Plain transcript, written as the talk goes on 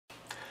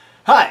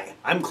Hi,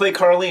 I'm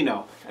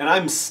Carlino, and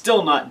I'm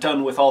still not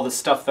done with all the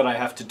stuff that I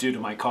have to do to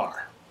my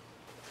car.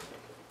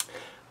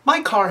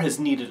 My car has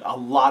needed a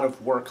lot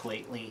of work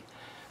lately,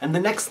 and the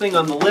next thing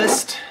on the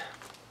list,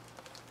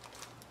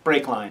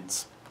 brake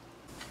lines.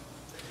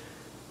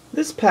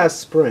 This past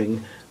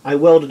spring, I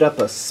welded up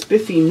a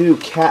spiffy new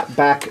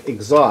catback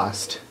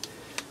exhaust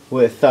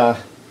with 2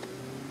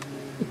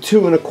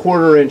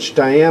 1/4 inch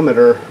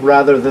diameter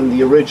rather than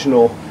the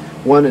original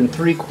 1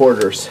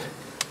 3/4.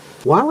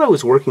 While I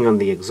was working on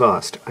the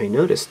exhaust, I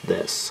noticed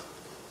this.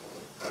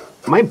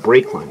 My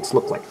brake lines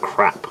look like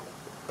crap.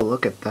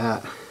 Look at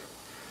that.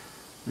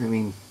 I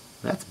mean,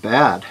 that's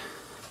bad.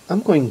 I'm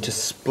going to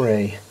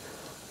spray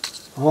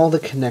all the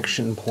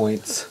connection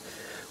points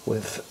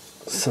with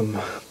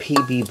some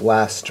PB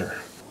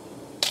Blaster.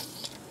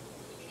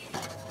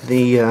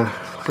 The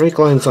brake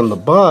lines on the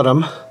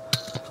bottom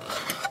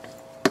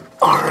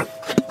are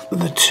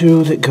the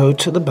 2 that go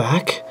to the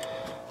back.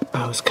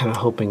 I was kind of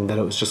hoping that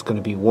it was just going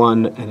to be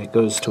 1 and it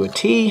goes to a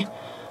T,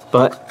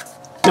 but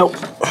nope,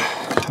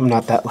 I'm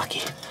not that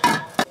lucky.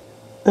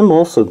 I'm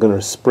also going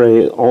to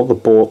spray all the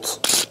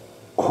bolts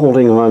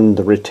holding on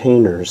the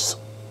retainers.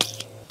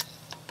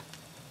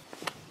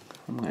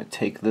 I'm going to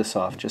take this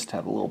off just to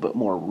have a little bit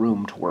more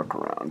room to work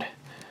around.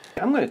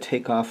 I'm going to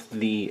take off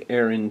the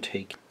air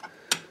intake.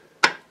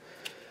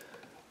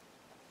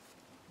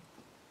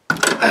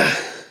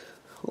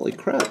 Holy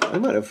crap, I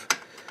might have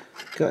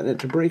gotten it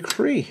to break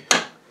free.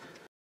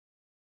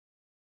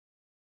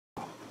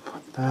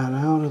 That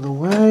out of the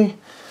way.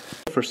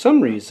 For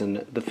some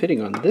reason, the fitting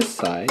on this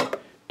side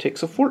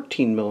takes a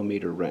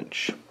 14mm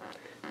wrench.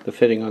 The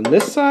fitting on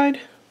this side,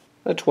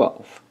 a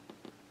 12.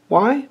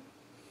 Why?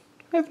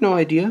 I have no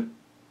idea.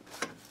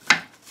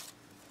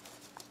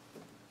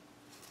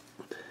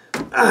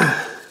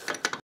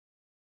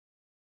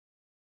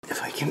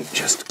 If I can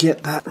just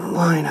get that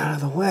line out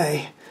of the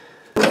way.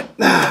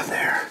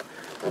 There.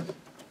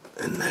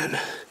 And then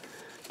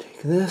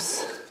take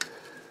this.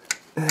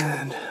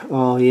 And,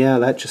 oh yeah,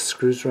 that just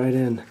screws right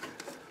in.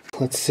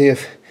 Let's see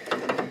if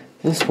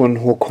this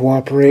one will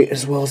cooperate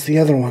as well as the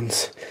other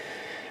ones.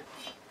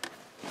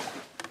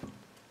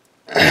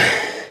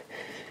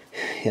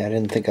 Yeah, I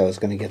didn't think I was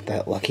going to get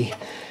that lucky.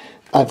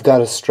 I've got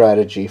a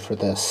strategy for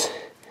this,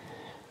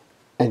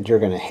 and you're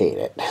going to hate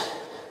it.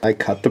 I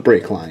cut the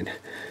brake line.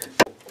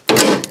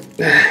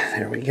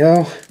 There we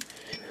go.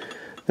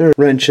 There are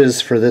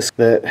wrenches for this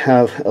that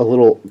have a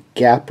little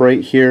gap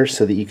right here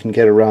so that you can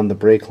get around the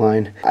brake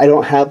line. I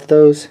don't have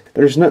those.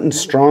 There's nothing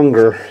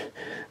stronger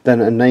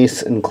than a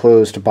nice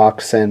enclosed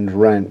box end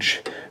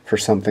wrench for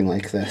something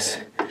like this.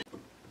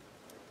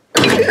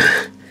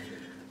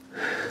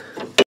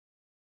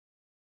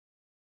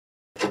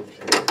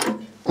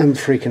 I'm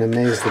freaking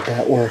amazed that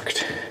that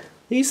worked.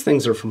 These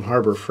things are from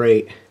Harbor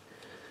Freight.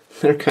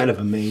 They're kind of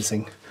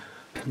amazing.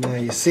 Now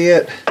you see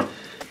it,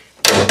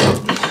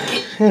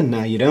 and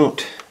now you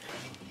don't.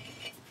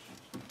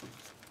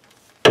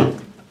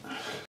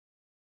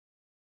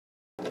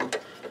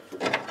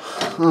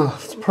 Oh,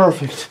 it's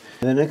perfect.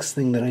 The next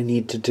thing that I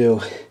need to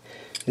do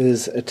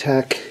is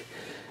attack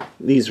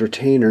these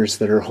retainers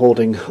that are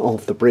holding all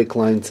of the brake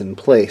lines in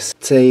place.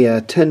 It's a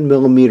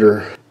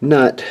 10mm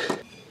nut.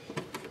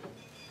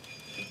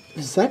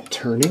 Is that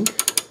turning?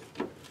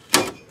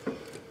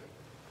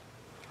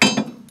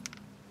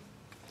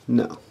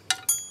 No.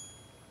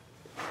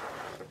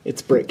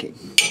 It's breaking.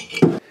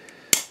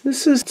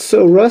 This is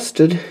so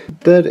rusted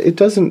that it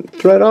doesn't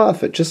thread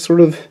off. It just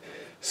sort of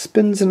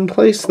spins in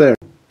place there.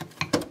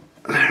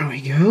 There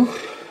we go.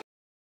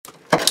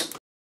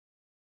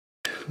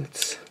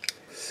 Let's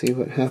see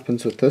what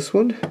happens with this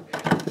one,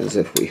 as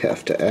if we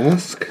have to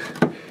ask.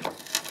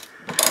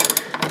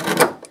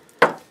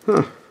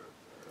 Huh.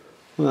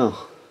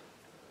 Well,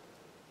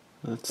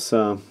 that's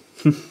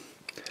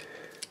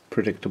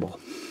predictable.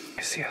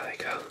 I see how they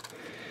go.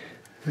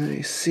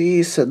 I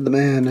see, said the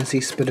man as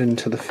he spit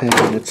into the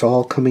fan. It's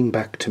all coming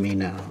back to me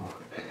now.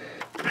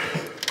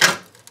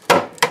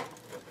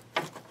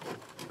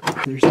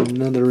 There's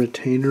another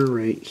retainer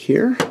right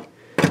here.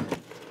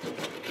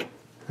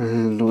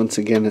 And once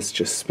again, it's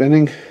just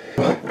spinning.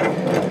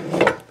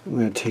 I'm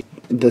going to take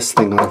this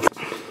thing off.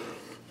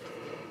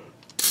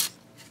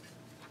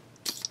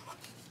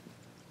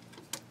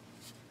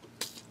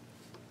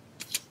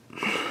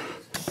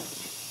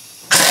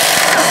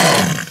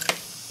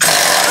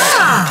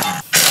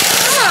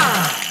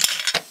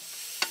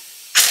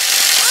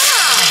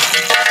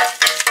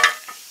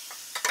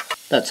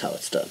 That's how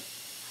it's done.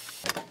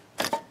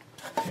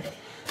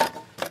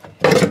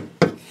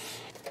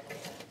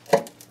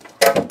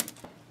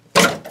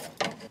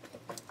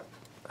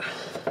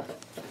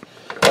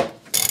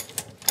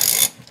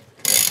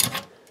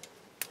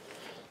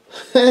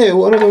 Hey,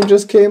 one of them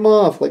just came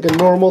off like a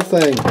normal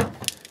thing.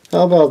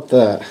 How about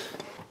that?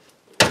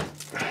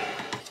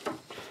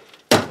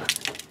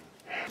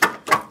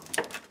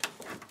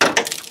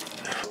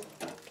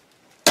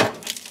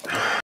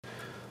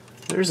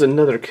 There's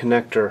another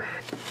connector.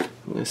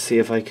 I'm going to see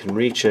if I can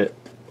reach it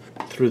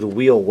through the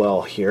wheel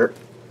well here.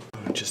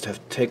 I just have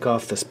to take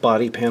off this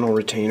body panel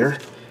retainer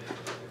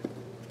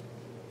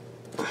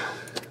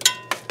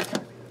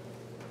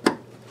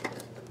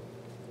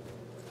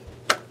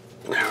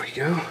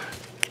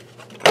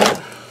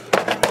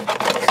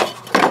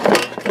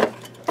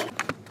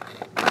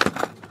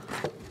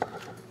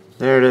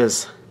There it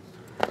is.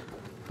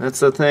 That's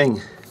the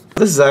thing.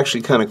 This is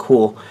actually kind of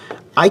cool.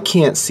 I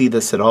can't see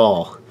this at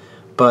all,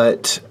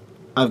 but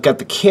I've got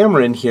the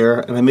camera in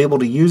here and I'm able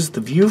to use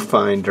the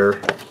viewfinder.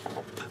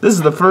 This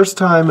is the first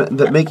time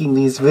that making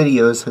these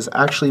videos has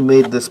actually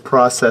made this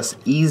process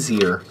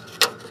easier.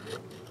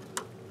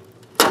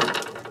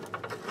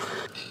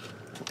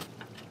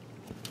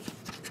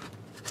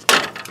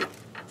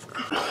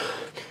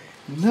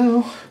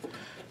 Now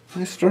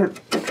I start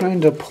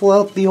trying to pull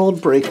out the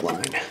old brake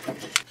line.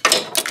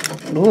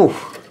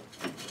 Oh,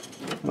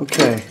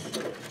 okay.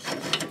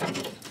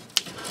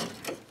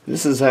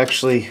 This is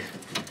actually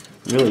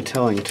really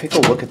telling. Take a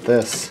look at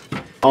this.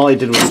 All I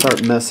did was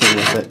start messing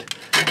with it,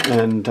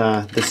 and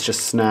this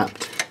just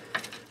snapped.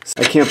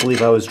 I can't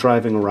believe I was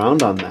driving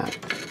around on that.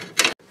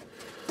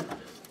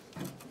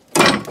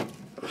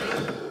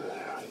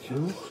 There we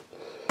go.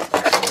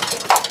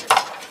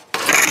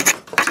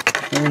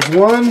 There's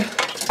one.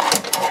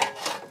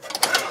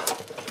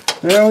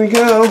 There we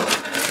go.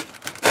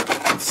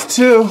 It's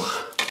two.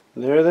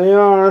 There they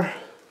are.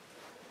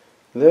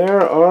 There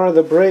are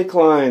the brake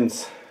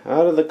lines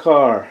out of the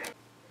car.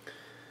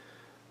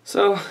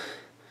 So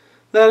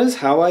that is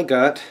how I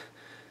got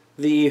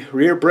the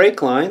rear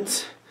brake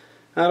lines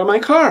out of my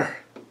car.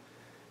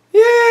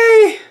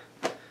 Yay!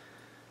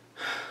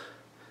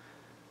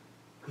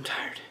 I'm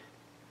tired.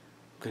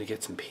 I'm gonna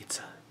get some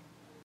pizza.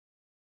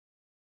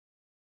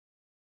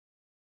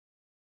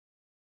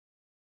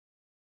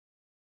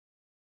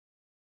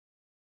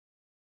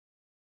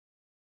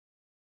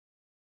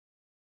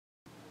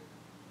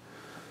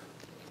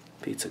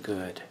 Pizza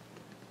good.